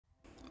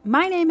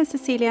My name is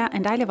Cecilia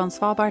and I live on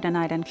Svalbard, an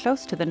island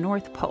close to the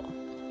North Pole.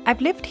 I've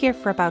lived here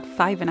for about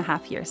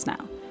 5.5 years now.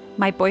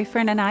 My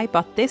boyfriend and I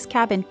bought this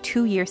cabin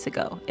 2 years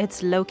ago.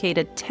 It's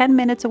located 10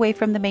 minutes away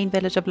from the main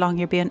village of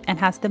Longyearbyen and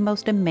has the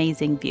most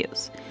amazing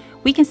views.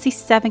 We can see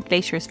 7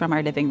 glaciers from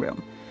our living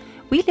room.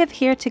 We live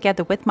here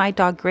together with my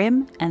dog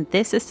Grim, and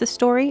this is the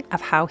story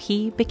of how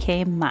he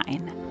became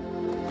mine.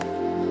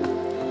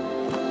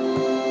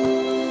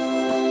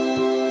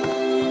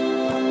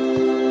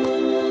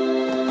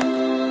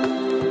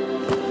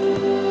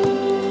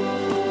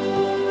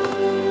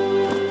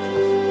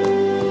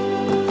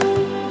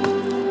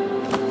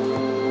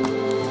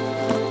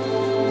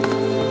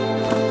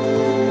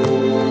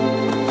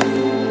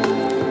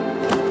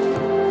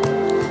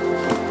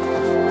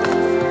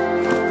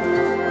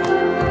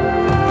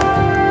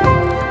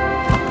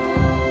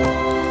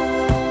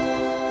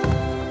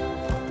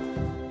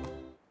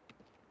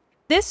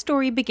 This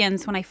story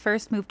begins when I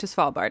first moved to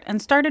Svalbard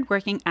and started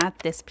working at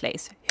this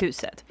place,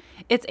 Huset.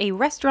 It's a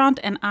restaurant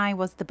and I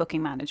was the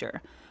booking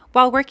manager.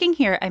 While working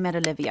here, I met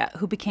Olivia,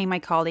 who became my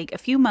colleague a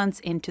few months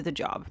into the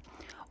job.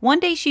 One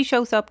day she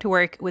shows up to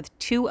work with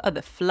 2 of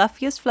the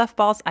fluffiest fluff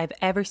balls I've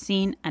ever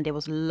seen, and it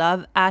was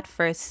love at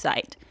first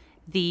sight.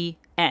 The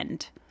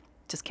end.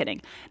 Just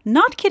kidding.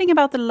 Not kidding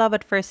about the love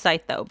at first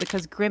sight though,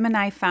 because Grim and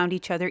I found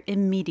each other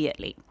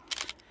immediately.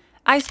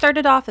 I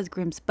started off as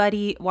Grim's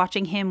buddy,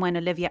 watching him when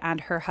Olivia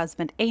and her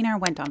husband Einar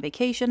went on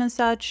vacation and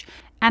such,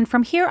 and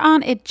from here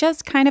on it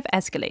just kind of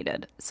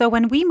escalated. So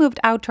when we moved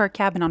out to our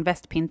cabin on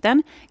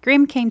Vestpinten,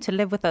 Grim came to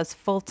live with us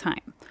full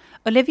time.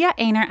 Olivia,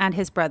 Einar and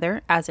his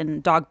brother, as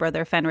in dog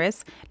brother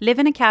Fenris, live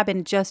in a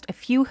cabin just a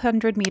few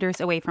hundred meters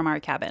away from our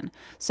cabin,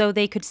 so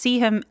they could see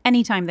him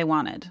anytime they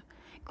wanted.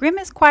 Grim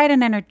is quite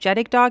an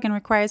energetic dog and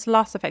requires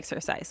lots of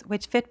exercise,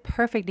 which fit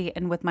perfectly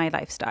in with my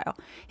lifestyle.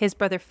 His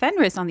brother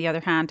Fenris, on the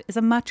other hand, is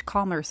a much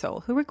calmer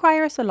soul who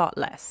requires a lot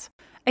less.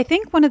 I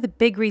think one of the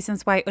big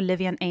reasons why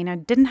Olivia and Einar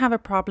didn't have a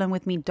problem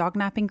with me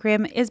dognapping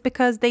Grim is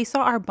because they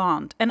saw our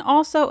bond, and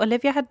also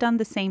Olivia had done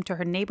the same to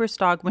her neighbor's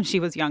dog when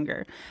she was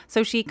younger,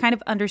 so she kind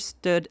of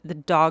understood the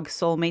dog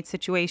soulmate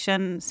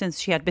situation since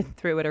she had been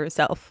through it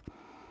herself.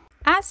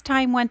 As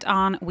time went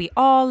on, we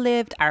all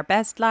lived our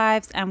best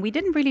lives and we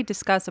didn't really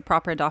discuss a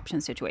proper adoption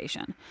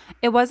situation.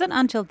 It wasn't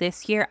until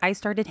this year I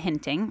started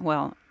hinting,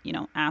 well,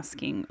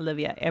 asking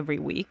Olivia every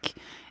week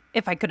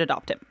if I could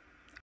adopt him.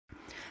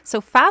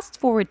 So fast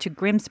forward to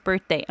Grim's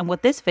birthday and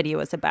what this video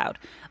is about.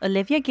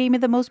 Olivia gave me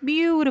the most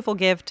beautiful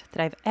gift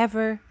that I've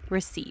ever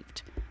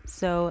received.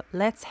 So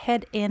let's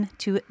head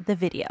into the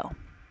video.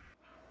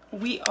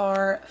 We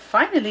are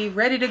finally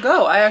ready to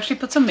go. I actually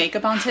put some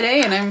makeup on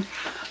today and I'm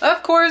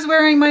of course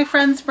wearing my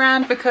friend's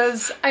brand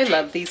because I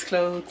love these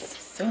clothes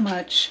so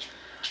much.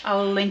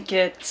 I'll link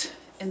it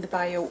in the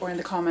bio or in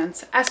the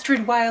comments.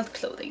 Astrid Wild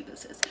clothing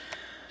this is.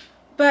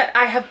 But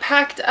I have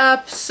packed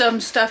up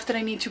some stuff that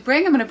I need to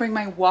bring. I'm going to bring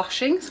my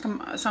washing.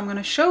 So I'm going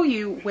to show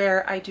you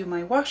where I do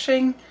my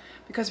washing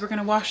because we're going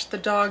to wash the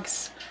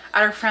dogs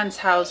at our friend's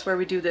house where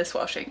we do this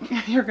washing.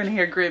 You're going to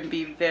hear Grim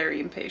be very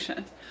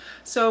impatient.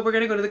 So we're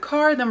going to go to the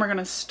car, then we're going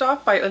to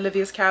stop by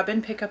Olivia's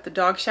cabin, pick up the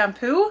dog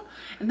shampoo,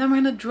 and then we're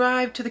going to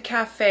drive to the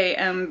cafe.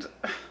 And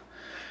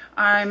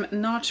I'm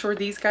not sure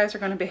these guys are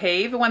going to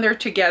behave. When they're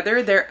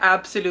together, they're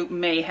absolute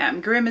mayhem.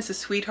 Grim is a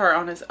sweetheart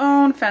on his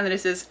own.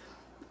 Fenris is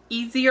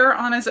easier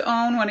on his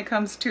own when it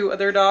comes to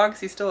other dogs.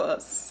 He's still a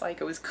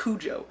psycho, he's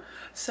Cujo.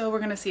 So we're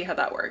going to see how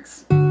that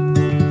works.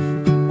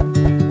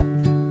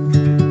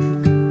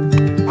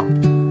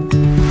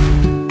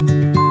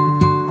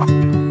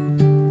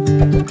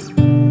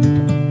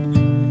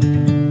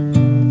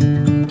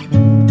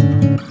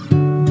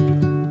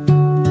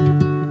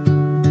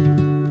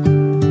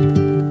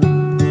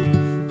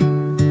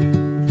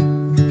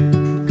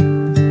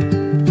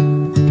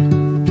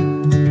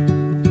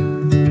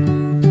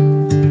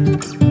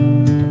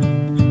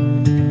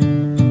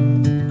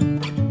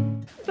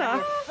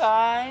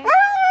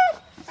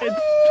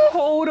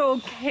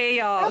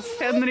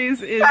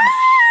 Fenris is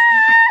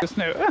just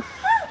nu.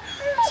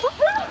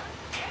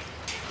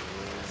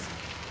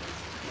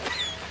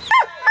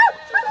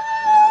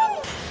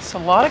 It's a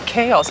lot of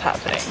chaos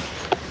happening.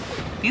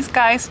 These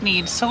guys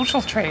need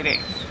social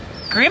training.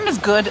 Grim is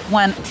good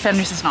when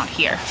Fenris is not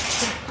here.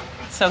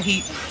 So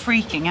he's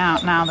freaking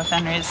out now that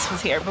Fenris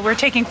is here. But we're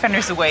taking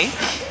Fenris away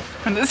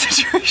from this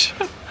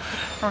situation.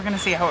 We're gonna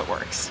see how it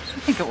works. I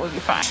think it will be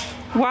fine.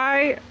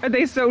 Why are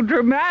they so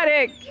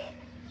dramatic?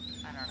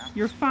 I don't know.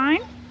 You're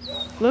fine?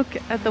 Look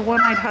at the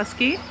one-eyed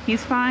husky.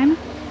 He's fine.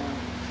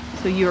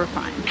 So you're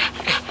fine.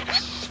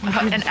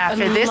 And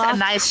after this, a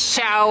nice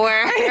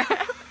shower.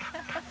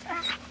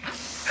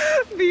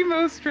 The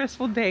most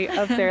stressful day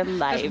of their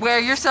life. Just wear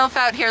yourself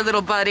out here,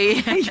 little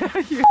buddy.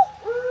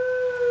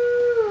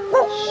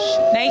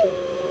 Nej,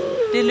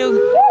 det är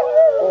lugnt.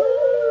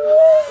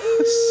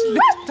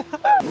 Sluta.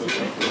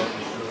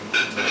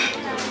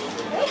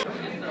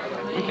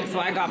 Okay, so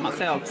I got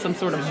myself some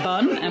sort of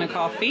bun and a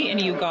coffee, and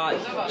you got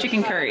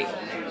chicken curry.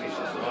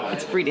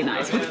 It's pretty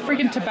nice with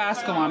freaking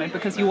Tabasco on it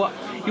because you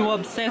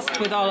obsessed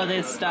with all of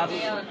this stuff.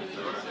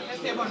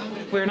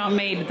 We're not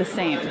made the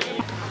same.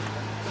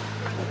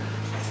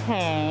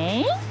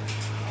 Hey.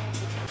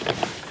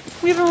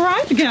 We've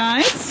arrived,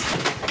 guys.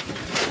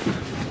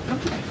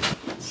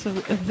 So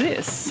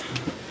this is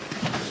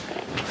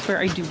where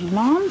I do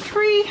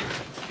laundry.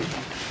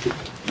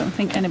 Don't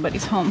think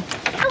anybody's home.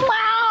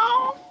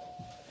 Hello!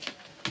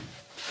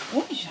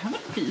 Oj, här var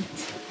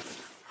fint.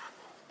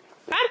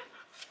 Här!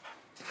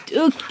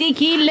 Duktig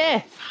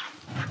kille!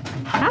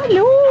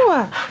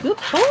 Hello! Good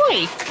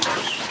boy!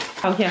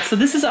 Okay, so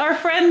this is our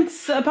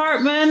friend's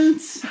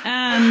apartment,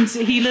 and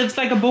he lives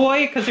like a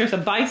boy because there's a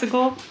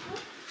bicycle.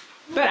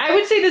 But I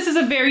would say this is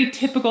a very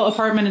typical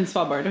apartment in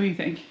Svalbard, don't you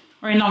think?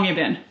 Or in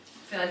Longyearbyen. I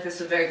feel like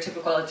this is very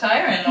typical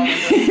attire in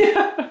Longyearbyen.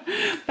 Yeah,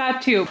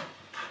 that too.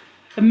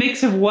 A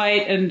mix of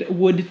white and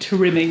wood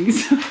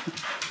trimmings.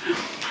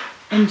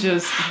 And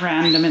just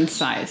random in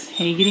size.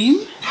 Hey,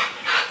 Grim.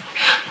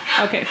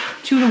 Okay,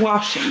 to the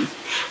washing.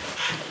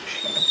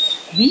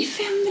 Hey,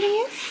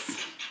 Fenris.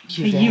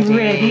 Are you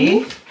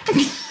ready?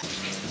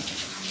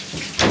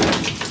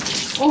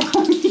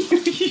 Oh,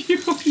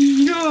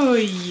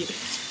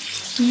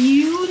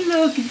 you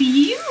look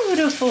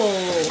beautiful.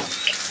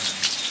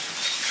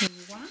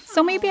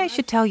 So maybe I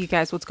should tell you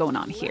guys what's going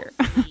on here.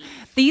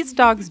 These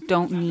dogs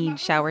don't need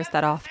showers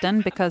that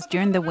often because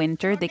during the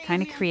winter they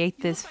kind of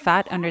create this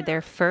fat under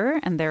their fur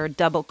and their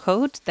double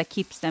coat that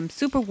keeps them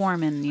super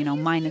warm in, you know,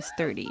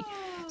 -30.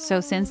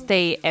 So since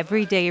they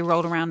every day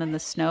roll around in the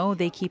snow,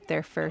 they keep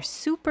their fur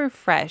super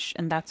fresh,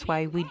 and that's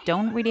why we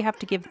don't really have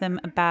to give them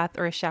a bath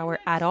or a shower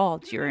at all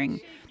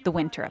during the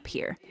winter up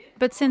here.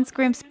 But since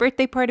Grim's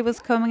birthday party was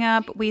coming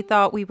up, we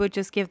thought we would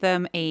just give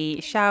them a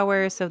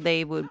shower so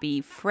they would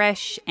be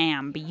fresh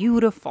and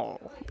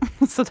beautiful.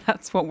 So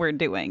that's what we're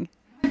doing.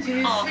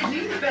 Oh.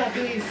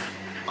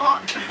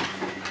 Oh.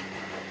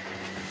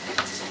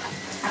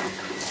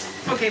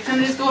 Okay,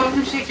 Fenris, go up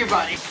and shake your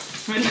body.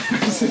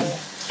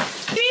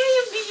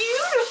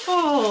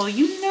 Beautiful!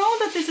 You know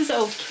that this is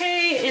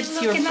okay.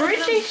 It's your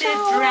birthday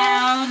shower.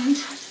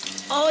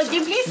 Oh,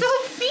 you blir så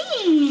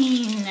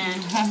fin!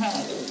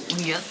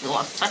 Yes, you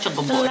are such a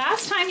good boy. The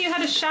last time you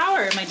had a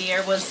shower, my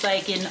dear, was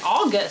like in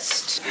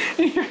August.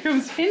 Here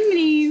comes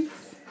Fenris.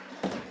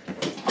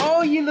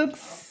 Oh, you look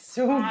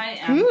so good.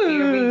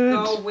 Here we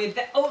go with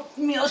the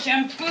oatmeal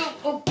shampoo.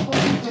 Oh,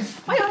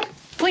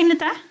 gå in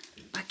lite.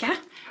 Backa.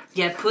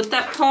 Yeah, put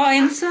that paw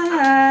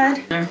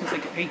inside. I was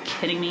like, are you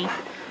kidding me?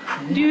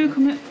 Du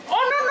kommer...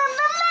 Oh, no.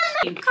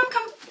 Come.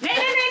 Nej.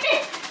 Come.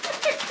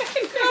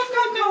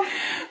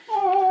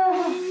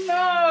 Oh,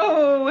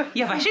 no.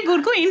 Ja,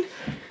 varsågod, gå in.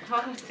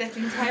 That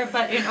entire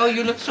button. Oh,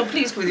 you look so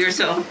pleased with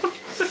yourself.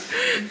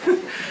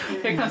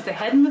 Here comes the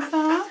head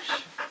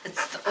massage.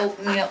 It's the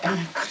oatmeal. Oh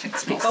my God, it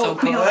smells so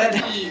Oatmeal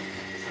good.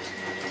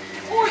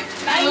 Oj,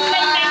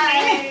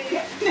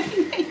 nej.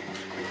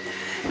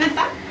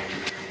 Vänta.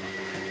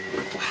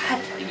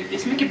 Herregud, det är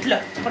så mycket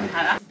blött på den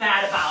här.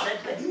 Bad about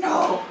it, but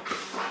no.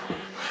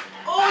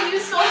 Oh, you're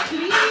so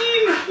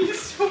clean. You're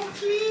so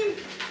clean.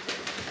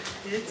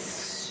 It's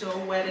so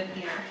wet in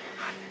here.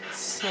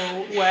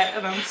 So wet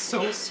and I'm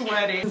so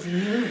sweaty.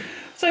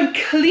 So I've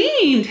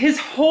cleaned his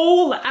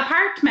whole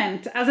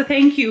apartment as a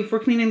thank you for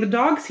cleaning the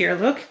dogs here.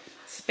 Look,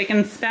 spick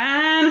and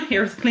span.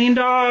 Here's a clean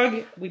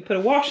dog. We put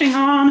a washing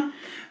on,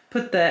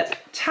 put the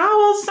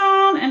towels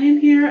on, and in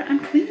here I'm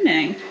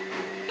cleaning.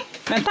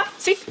 Vänta,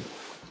 see?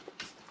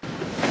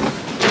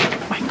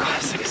 Oh my God,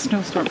 it's like a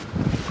snowstorm.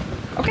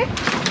 Okay.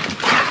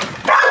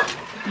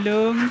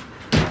 Lugn.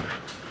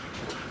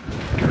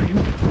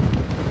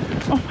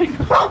 Oh my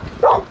God.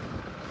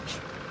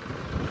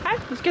 Här,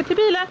 vi ska till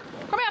bilen.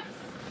 Kom igen.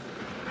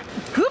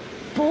 Good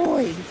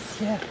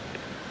boys. Yeah.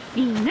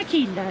 Fina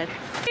killar.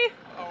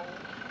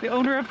 The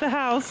owner of the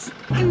house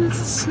in the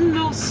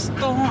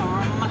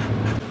snowstorm.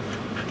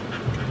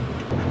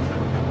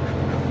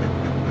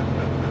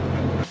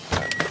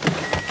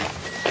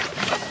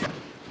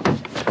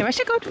 Ja,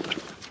 varsågod.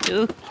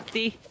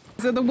 Duktig.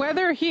 So the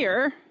weather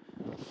here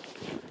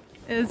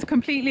is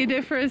completely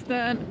different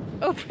than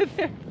over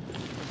there.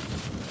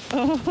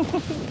 Oh.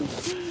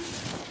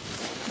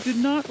 Do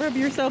not rub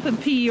yourself in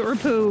pee or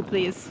poo,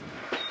 please.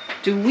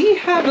 Do we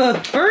have a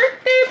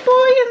birthday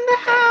boy in the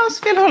house?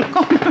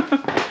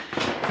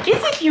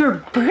 Is it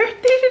your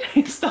birthday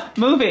today? Stop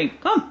moving.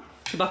 Come.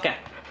 Tillbaka.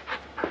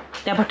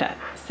 Där borta.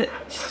 Sit.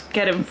 Just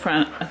get in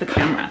front of the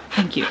camera.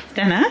 Thank you.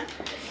 Stanna.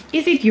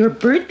 Is it your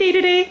birthday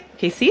today?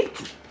 Okay,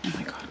 sit. Oh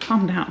my God,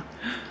 calm down.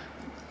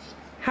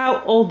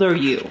 How old are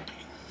you?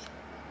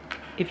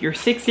 If you're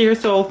 6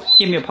 years old,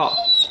 give me a paw.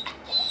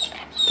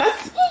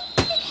 That's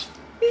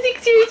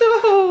 6 years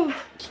old.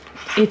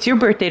 It's your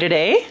birthday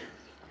today,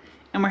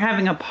 and we're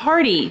having a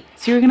party.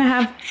 So you're gonna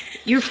have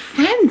your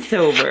friends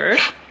over,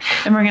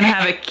 and we're gonna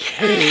have a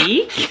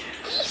cake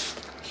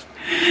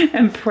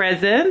and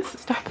presents.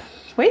 Stop.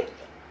 Wait.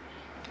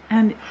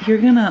 And you're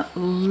gonna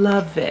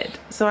love it.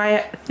 So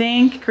I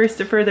think,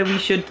 Christopher, that we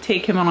should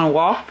take him on a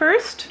walk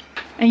first.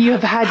 And you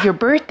have had your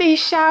birthday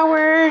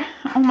shower.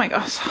 Oh my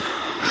gosh,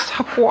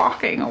 stop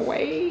walking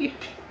away.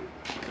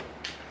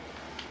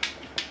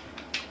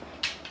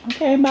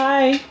 Okay,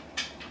 bye.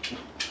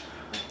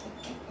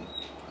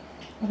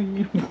 What do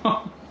you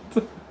want?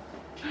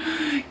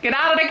 Get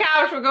out of the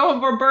couch, we're going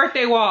for a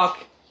birthday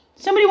walk.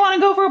 Somebody want to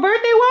go for a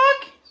birthday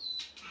walk?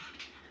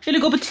 Vill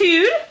du gå på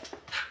tur?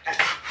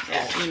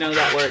 Yeah, you know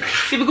that word.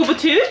 Ska vi gå på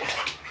tur?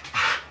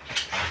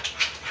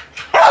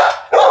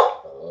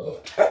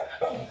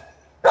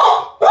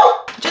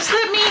 Just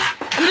let me,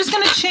 I'm just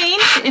gonna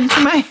change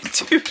into my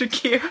tutor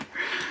gear.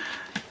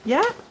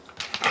 Yeah?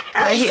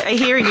 I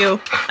hear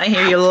you. I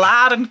hear you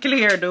loud and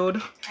clear,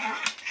 dude.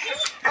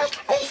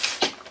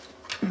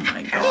 Oh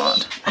my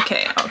god.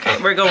 Okay,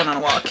 we're going on a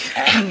walk.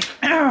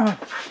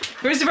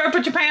 Christopher,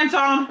 put your pants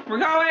on. We're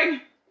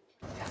going.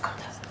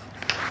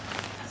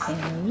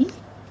 Hey.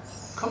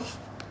 Come.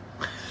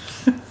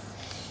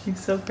 You're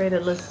so great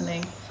at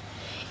listening.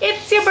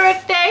 It's your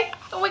birthday.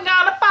 We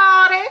gotta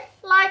party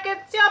like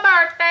it's your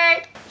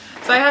birthday.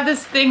 So I have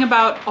this thing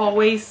about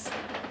always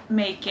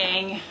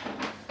making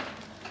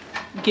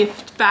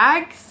gift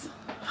bags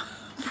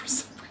for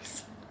some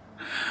reason.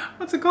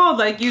 What's it called?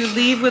 Like you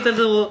leave with a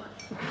little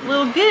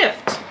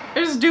gift. I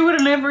just do it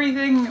in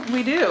everything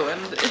we do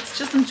and it's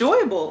just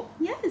enjoyable.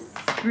 Yes,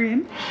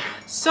 Grim.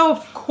 So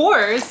of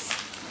course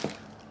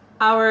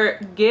our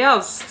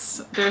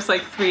guests, there's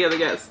like 3 of the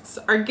guests,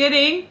 are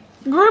getting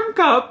Grim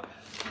Cup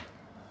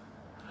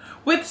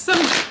with some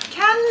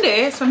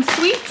candy, some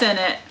sweets in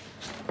it.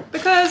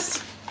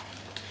 Because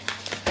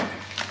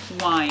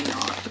why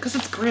not? Because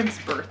it's Grim's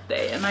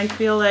birthday and I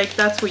feel like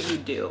that's what you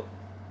do.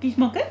 Do you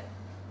smoke it?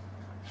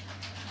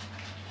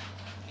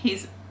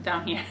 He's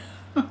down here.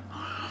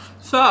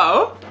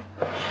 So,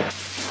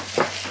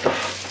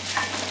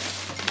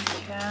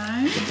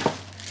 okay.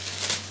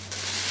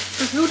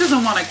 Because who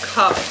doesn't want a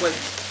cup with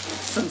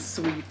some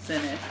sweets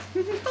in it?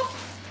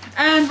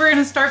 And we're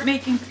gonna start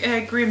making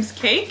Grim's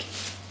cake.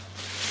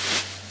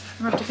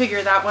 I'm gonna have to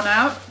figure that one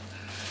out.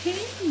 Hey,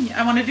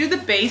 I want to do the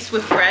base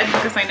with bread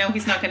because I know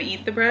he's not going to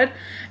eat the bread.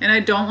 And I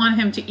don't want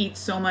him to eat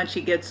so much he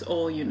gets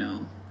all, you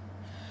know,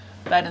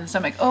 bad in the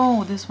stomach.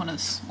 Oh, this one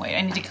is... Wait, I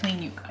need to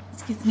clean you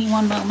guys. Give me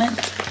one moment.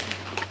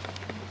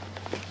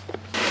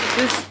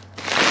 This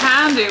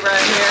candy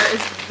right here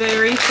is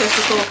very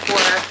typical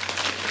for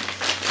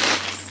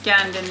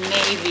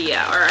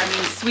Scandinavia. Or, I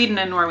mean, Sweden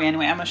and Norway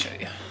anyway. I'm going to show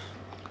you.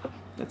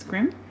 That's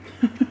Grim.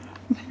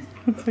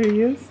 That's where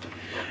he is.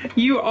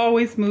 You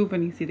always move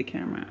when you see the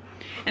camera.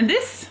 And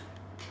this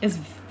is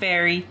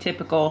very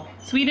typical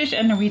Swedish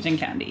and Norwegian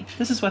candy.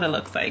 This is what it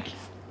looks like.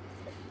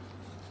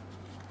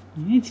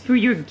 It's for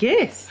your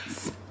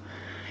guests.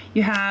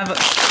 You have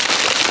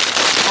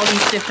all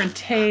these different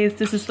tastes.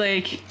 This is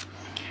like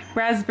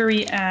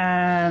raspberry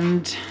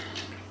and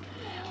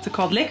what's it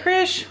called?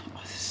 Licorice.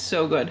 Oh, this is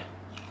so good.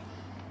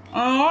 A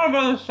lot of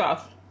other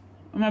stuff.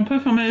 I'm gonna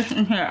put some of this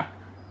in here.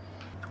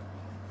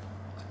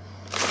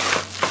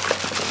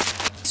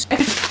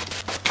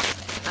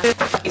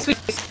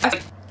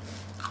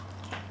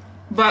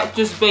 But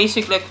just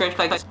basic licorice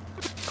like this.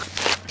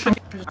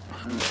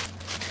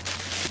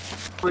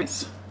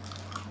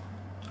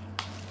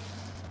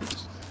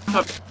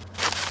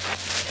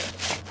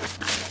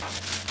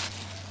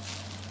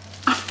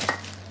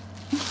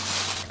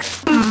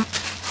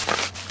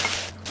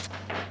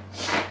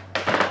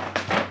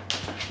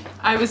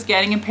 I was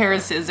getting a pair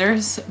of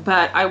scissors,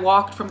 but I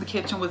walked from the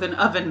kitchen with an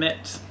oven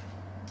mitt.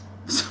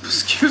 So,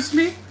 excuse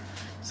me?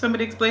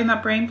 Somebody explain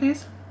that brain,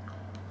 please.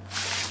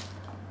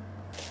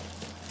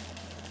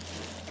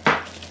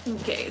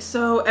 Okay,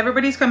 so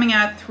everybody's coming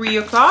at 3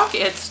 o'clock.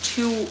 It's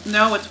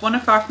 1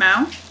 o'clock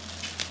now.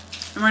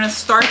 And we're gonna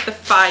start the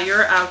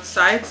fire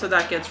outside so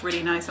that gets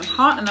really nice and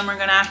hot. And then we're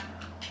gonna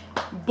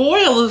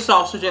boil the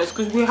sausages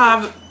because we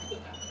have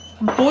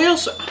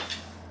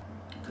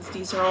because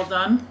these are all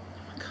done.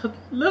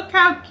 Look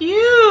how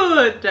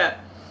cute!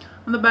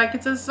 On the back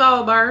it says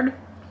Svalbard.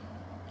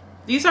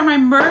 These are my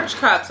merch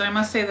cups. I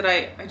must say that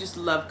I just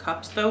love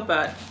cups though,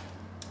 but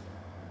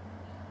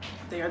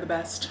they are the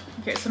best.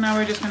 Okay, so now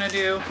we're just gonna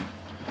do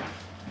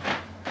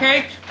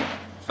cake,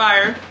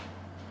 fire,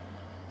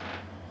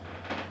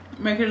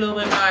 make it a little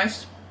bit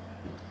nice.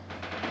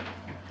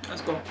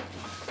 Let's go.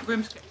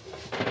 Grim's cake.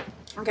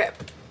 Okay,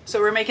 so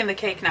we're making the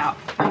cake now,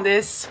 and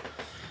this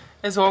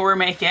is what we're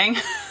making.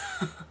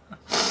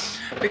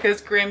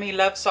 Because Grim, he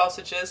loves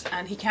sausages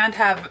and he can't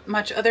have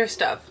much other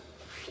stuff.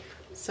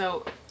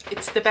 So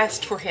it's the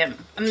best for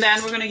him. And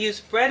then we're gonna use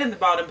bread in the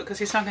bottom because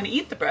he's not gonna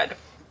eat the bread.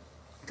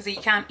 Because he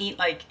can't eat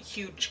like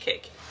huge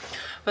cake.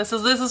 But so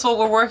this is what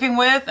we're working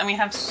with. And we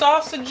have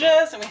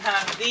sausages and we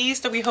have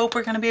these that we hope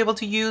we're gonna be able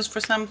to use for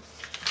something.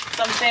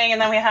 And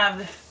then we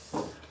have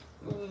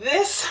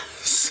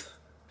this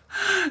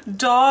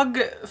dog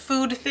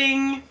food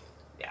thing.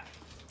 Yeah,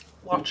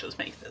 watch us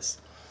make this.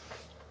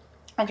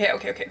 Okay.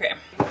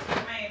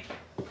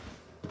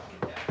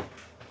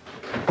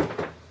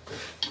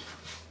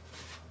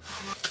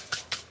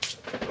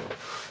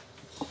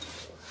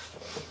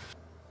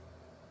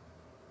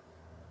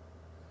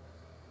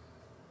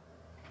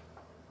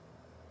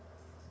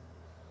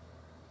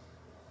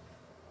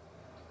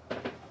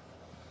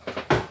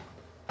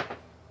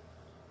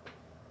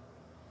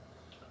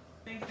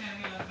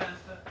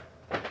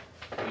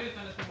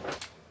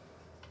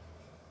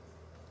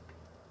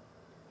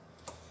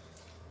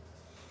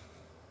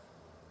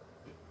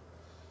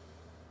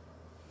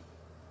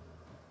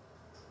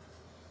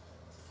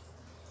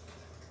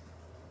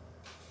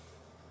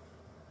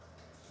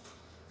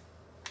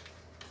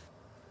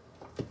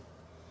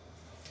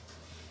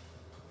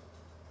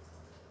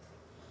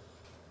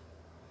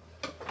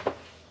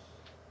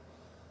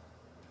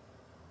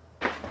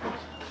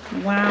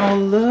 Wow,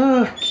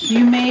 look.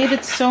 You made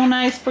it so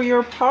nice for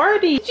your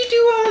party. Did you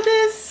do all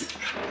this?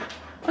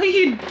 Oh,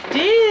 you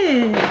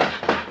did.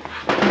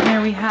 And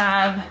here we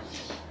have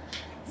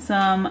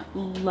some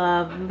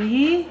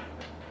lovely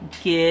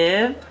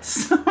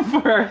gifts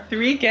for our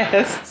 3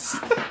 guests.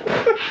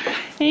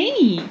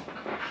 Hey.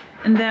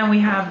 And then we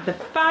have the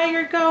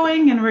fire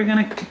going, and we're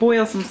gonna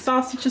boil some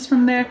sausages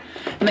from there.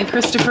 And then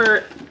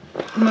Christopher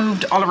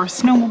moved all of our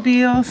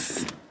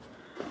snowmobiles,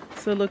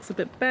 so it looks a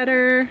bit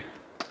better.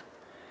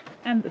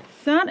 And the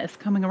sun is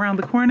coming around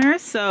the corner,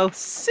 so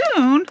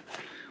soon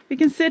we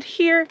can sit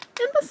here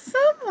in the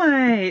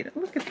sunlight.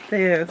 Look at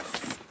this.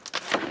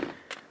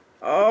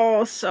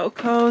 Oh, so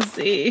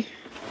cozy.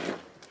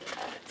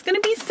 It's gonna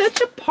be such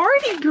a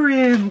party,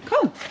 Grim.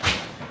 Come.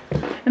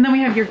 And then we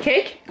have your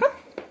cake. Kom.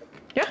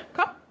 Ja,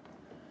 kom.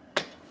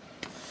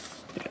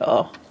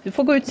 Ja, du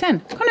får gå ut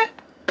sen. Kom nu.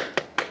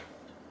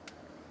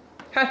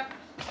 Här.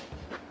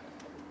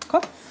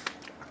 Kom.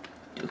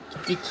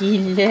 Duktig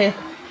kille.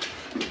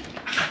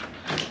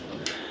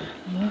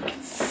 Look,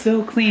 it's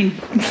so clean.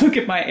 Look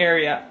at my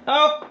area.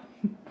 Oh!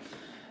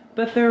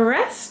 But the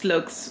rest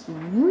looks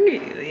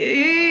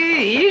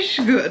really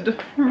good.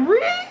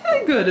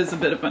 Really good is a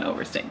bit of an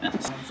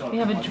overstatement. We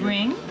have a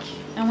drink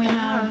and we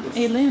have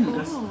a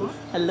Lynn.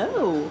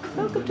 Hello.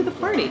 Welcome to the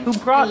party. Who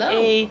brought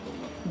a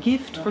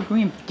gift for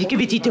Grim? Du kan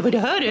vi titta vad det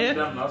här är.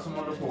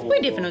 Vad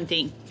är det för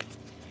någonting?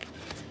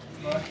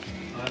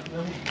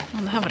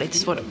 Oh, det här var lite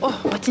svårt. Oh,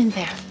 what's in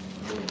there?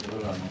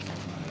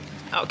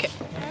 Okay.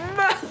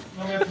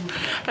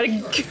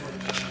 Herregud.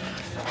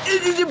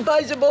 It is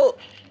impossible.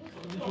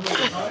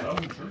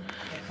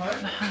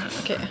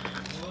 Okej.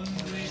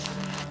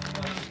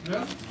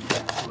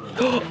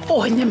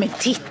 Oj, nej men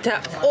titta.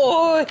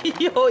 Oj,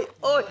 oj,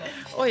 oj.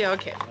 Oj,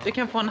 okej. Du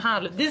kan få en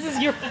halv. This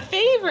is your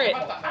favorite.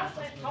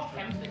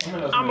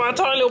 Han bara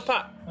tar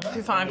allihopa.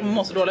 Fy fan, jag kommer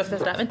må så dåligt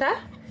efter det. Vänta.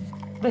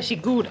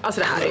 Varsågod.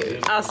 Alltså det här är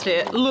ju... Alltså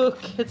det... Look,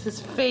 it's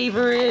his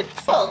favorite.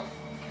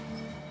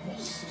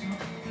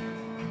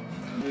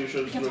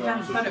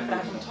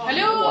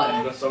 Hello!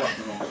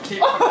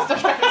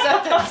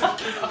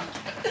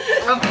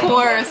 Of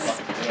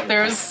course,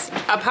 there's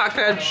a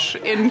package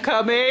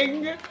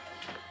incoming.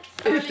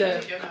 What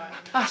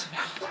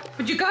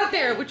you got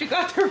there? What you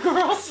got there,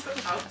 girls?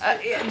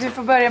 Du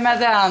får börja med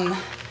den.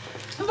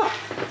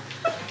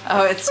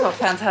 Oh, it's so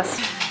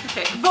fantastic.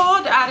 Okay.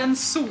 Vad är en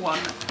son?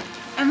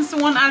 En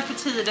son är för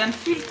tiden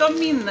fyllt av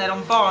minnen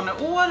om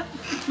barneår,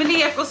 med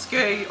lek och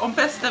sköj, om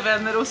bästa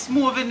vänner och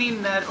små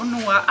väninner och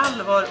nå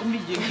allvar och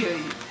mycket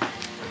göj.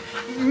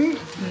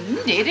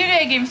 Det är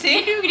det, Grim.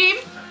 Ser du, Grim?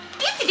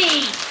 Inte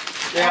det!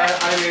 Det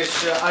är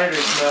Irish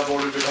med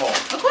vad du vill ha.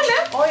 Och kolla!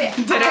 Oj,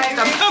 direkt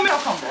av kombo.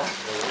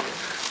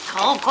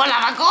 Åh, kolla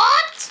vad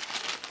gott!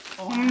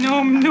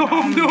 Nom,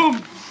 nom,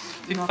 nom.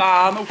 Fy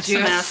fan,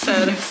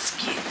 oxenäser.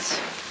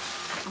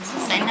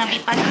 Sen har vi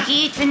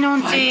paket för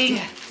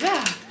någonting.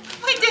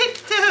 Vad är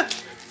detta?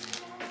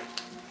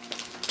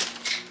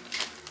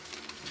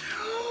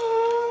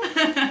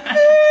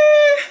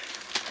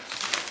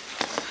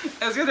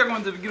 Jag ska att jag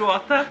kommer typ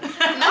gråta.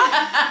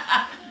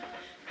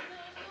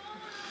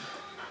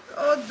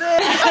 Åh, det...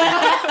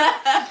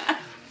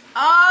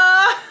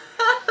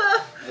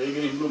 Det är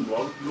Grim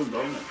Blomblad.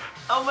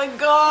 Oh my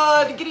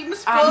god,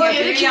 Grimsburg! Han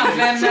heter ju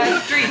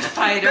egentligen Street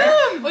Fighter.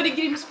 Och det är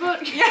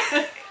Grimsburg.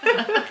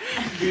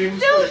 Grim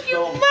Don't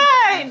you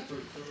mind?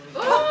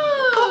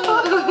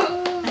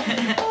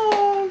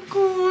 Åh,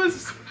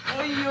 gos.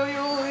 Oj, oj,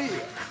 oj.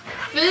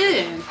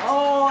 Fint.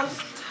 Åh,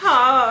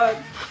 tack.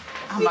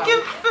 Vilken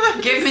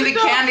födelsedag. Give me the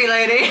candy,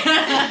 lady.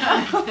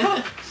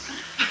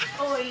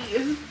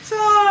 Oj,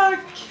 tack.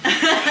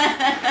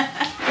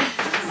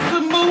 It's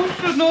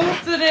emotional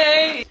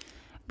today.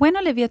 When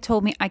Olivia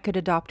told me I could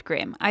adopt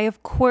Grim, I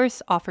of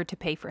course offered to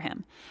pay for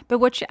him. But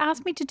what she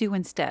asked me to do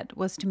instead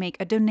was to make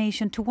a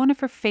donation to one of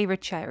her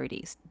favorite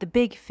charities, the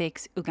Big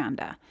Fix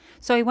Uganda.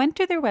 So I went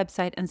to their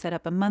website and set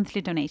up a monthly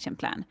donation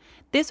plan.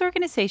 This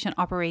organization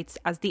operates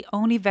as the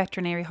only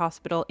veterinary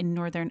hospital in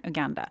northern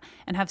Uganda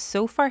and have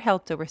so far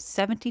helped over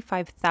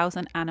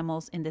 75,000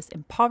 animals in this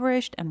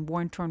impoverished and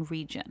war-torn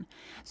region.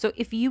 So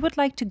if you would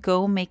like to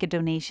go make a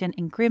donation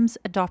in Grim's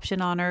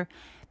adoption honor,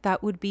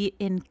 that would be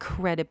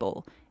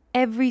incredible.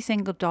 Every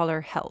single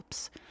dollar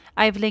helps.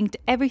 I've linked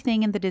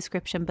everything in the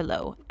description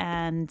below,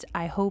 and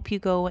I hope you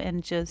go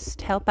and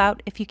just help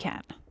out if you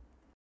can.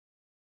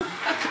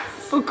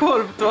 Och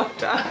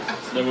korvtårta.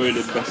 Det var ju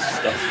det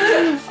bästa.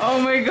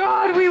 Oh my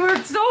god, we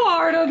worked so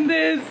hard on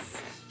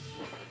this!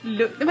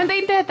 Look, men det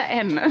är inte äta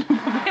än.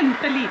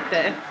 Vänta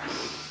lite.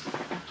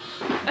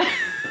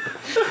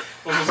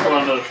 Och så ska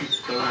man där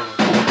titta.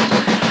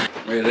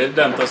 Vad är det?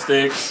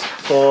 Dentasticks,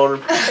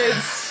 korv.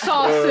 It's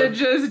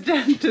sausages,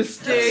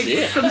 dentist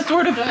sticks, some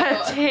sort of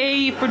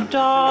pate for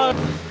dog.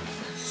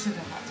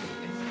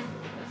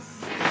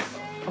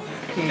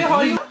 Vi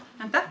har ju...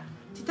 Vänta,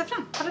 titta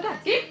fram, kolla där.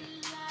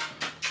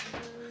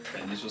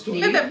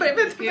 Vänta,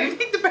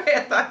 inte börja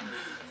äta.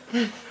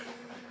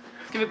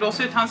 Ska vi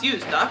blåsa ut hans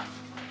ljus då?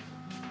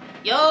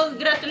 Jag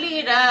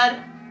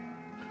gratulerar.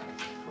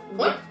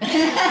 Oj!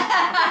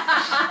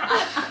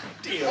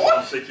 Det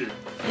var så kul.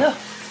 Ja,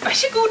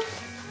 varsågod.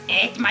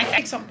 Ät mig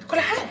liksom.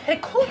 Kolla här, här är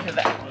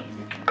korven.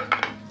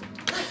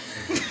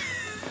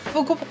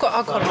 Får gå på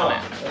korven.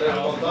 Det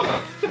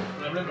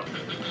blir bra.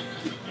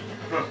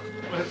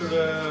 Vad heter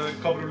det?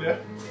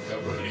 Cabriolet?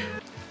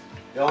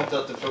 Jag har inte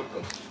ätit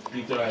frukost.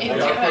 Inte det.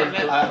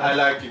 I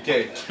like a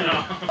cake.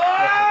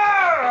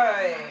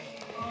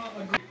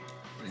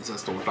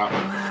 Prinsesstårta.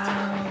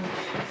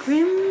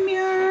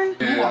 Grimbjörn.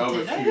 Det är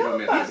över 4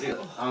 meter.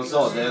 Han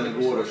sa att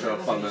den går att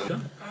köpa,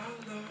 men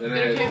den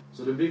är...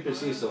 Så det blir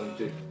precis som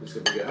typ vi ska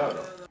bygga här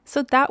då.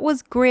 So that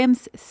was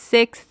Grim's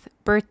 6th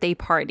birthday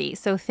party.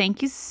 So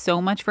thank you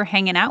so much for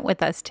hanging out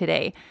with us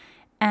today.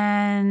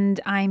 And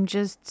I'm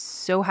just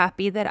so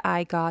happy that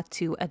I got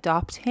to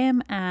adopt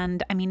him.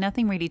 And I mean,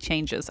 nothing really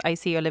changes. I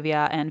see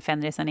Olivia and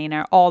Fenris and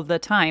Einar all the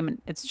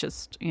time. It's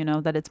just, you know,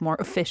 that it's more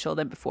official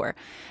than before.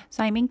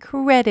 So I'm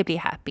incredibly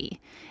happy.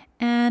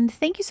 And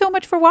thank you so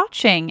much for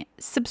watching.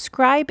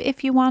 Subscribe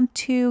if you want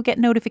to get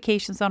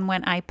notifications on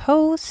when I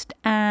post.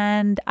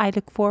 And I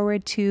look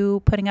forward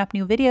to putting up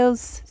new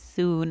videos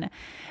soon.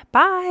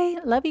 Bye.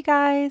 Love you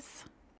guys.